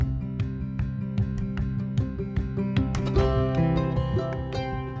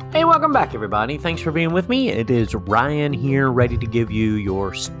Hey, welcome back, everybody. Thanks for being with me. It is Ryan here, ready to give you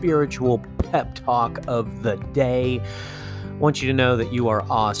your spiritual pep talk of the day. I want you to know that you are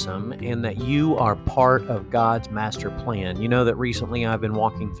awesome and that you are part of God's master plan. You know that recently I've been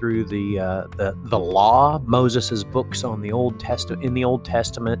walking through the law, Moses' books on the Old Testament, in the Old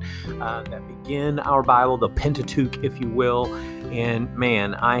Testament that begin our Bible, the Pentateuch, if you will. And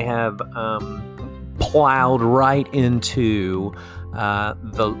man, I have plowed right into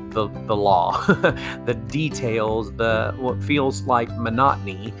the law, the details, what feels like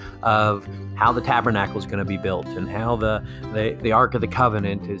monotony of how the tabernacle is going to be built and how the Ark of the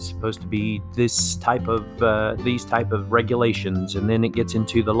Covenant is supposed to be these type of regulations, and then it gets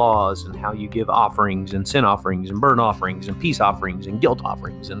into the laws and how you give offerings and sin offerings and burnt offerings and peace offerings and guilt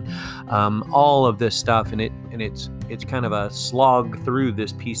offerings and all of this stuff, and it's kind of a slog through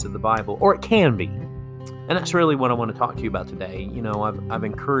this piece of the Bible, or it can be. And that's really what I want to talk to you about today. You know, I've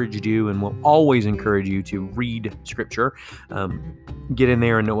encouraged you and will always encourage you to read Scripture, get in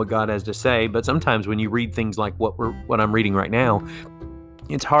there and know what God has to say. But sometimes when you read things like what I'm reading right now,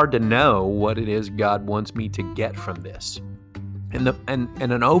 it's hard to know what it is God wants me to get from this. And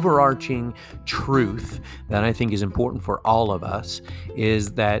an overarching truth that I think is important for all of us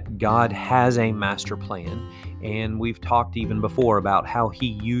is that God has a master plan. And we've talked even before about how he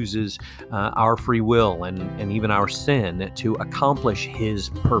uses our free will and even our sin to accomplish his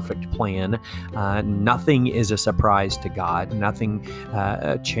perfect plan. Nothing is a surprise to God. Nothing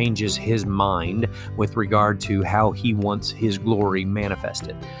changes his mind with regard to how he wants his glory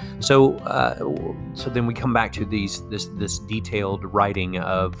manifested. So then we come back to this detailed writing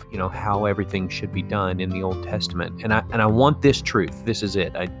of, you know, how everything should be done in the Old Testament. And I want this truth. This is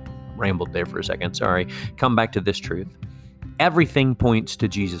it. I rambled there for a second. Sorry. Come back to this truth. Everything points to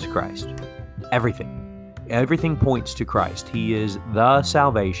Jesus Christ. Everything points to Christ. He is the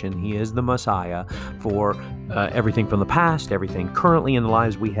salvation. He is the Messiah for everything from the past, everything currently in the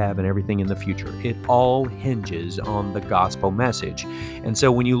lives we have, and everything in the future. It all hinges on the gospel message. And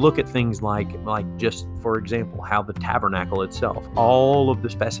so when you look at things like just, for example, how the tabernacle itself, all of the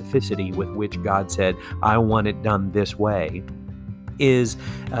specificity with which God said, I want it done this way, is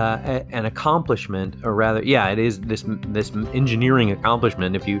an accomplishment, or rather, it is this engineering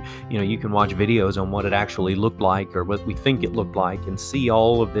accomplishment. If you can watch videos on what it actually looked like, or what we think it looked like, and see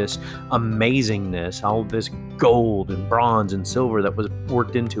all of this amazingness, all of this gold and bronze and silver that was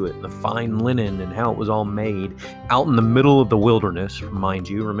worked into it, and the fine linen, and how it was all made out in the middle of the wilderness, mind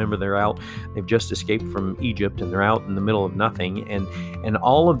you. Remember, they've just escaped from Egypt, and they're out in the middle of nothing, and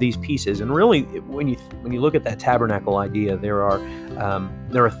all of these pieces. And really, when you look at that tabernacle idea, there are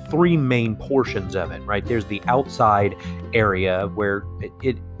three main portions of it, right? There's the outside area where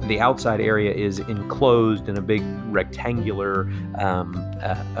the outside area is enclosed in a big rectangular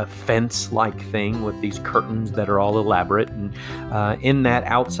a fence-like thing with these curtains that are all elaborate. And inside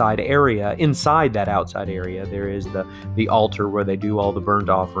that outside area, there is the altar where they do all the burnt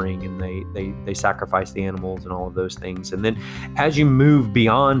offering, and they sacrifice the animals and all of those things. And then as you move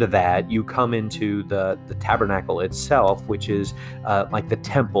beyond that, you come into the tabernacle itself, which is like the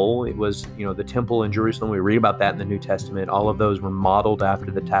temple. It was, the temple in Jerusalem. We read about that in the New Testament. All of those were modeled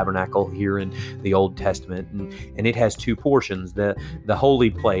after the tabernacle here in the Old Testament, and it has two portions: the holy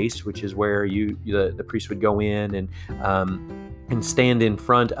place, which is where the priest would go in and stand in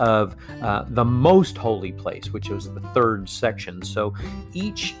front of the most holy place, which was the third section. So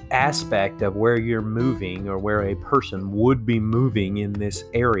each aspect of where you're moving, or where a person would be moving in this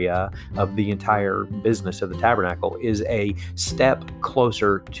area of the entire business of the tabernacle, is a step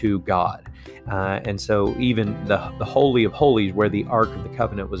closer to God. And so even the Holy of Holies, where the Ark of the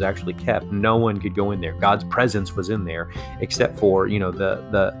Covenant was actually kept, no one could go in there. God's presence was in there, except for,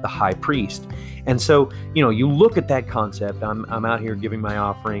 the high priest. And so, you look at that concept. I'm out here giving my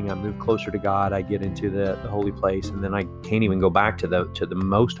offering. I move closer to God. I get into the holy place, and then I can't even go back to the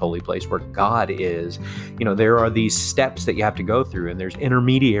most holy place where God is. There are these steps that you have to go through, and there's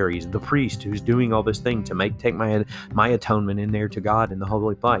intermediaries, the priest who's doing all this thing to take my atonement in there to God in the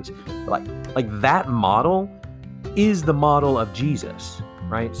holy place. Like that model is the model of Jesus,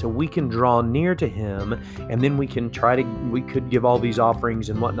 right? So we can draw near to him, and then we could give all these offerings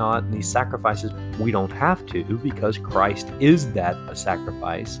and whatnot and these sacrifices. We don't have to, because Christ is that a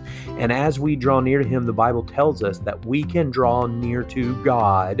sacrifice. And as we draw near to him, the Bible tells us that we can draw near to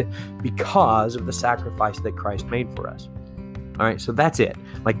God because of the sacrifice that Christ made for us. All right, so that's it.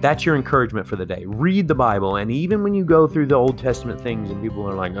 That's your encouragement for the day. Read the Bible, and even when you go through the Old Testament things and people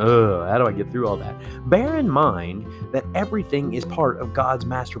are like, oh, how do I get through all that? Bear in mind that everything is part of God's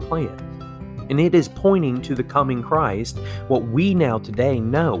master plan. And it is pointing to the coming Christ, what we now today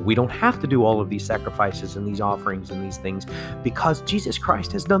know. We don't have to do all of these sacrifices and these offerings and these things because Jesus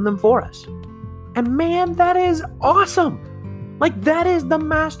Christ has done them for us. And man, that is awesome. Like, that is the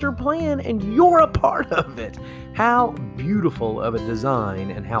master plan, and you're a part of it. How beautiful of a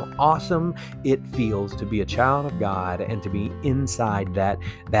design, and how awesome it feels to be a child of God and to be inside that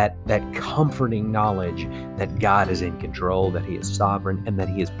comforting knowledge that God is in control, that He is sovereign, and that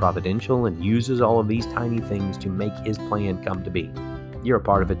He is providential and uses all of these tiny things to make His plan come to be. You're a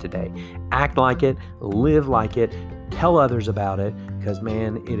part of it today. Act like it, live like it, tell others about it, because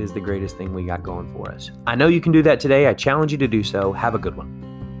man, it is the greatest thing we got going for us. I know you can do that today. I challenge you to do so. Have a good one.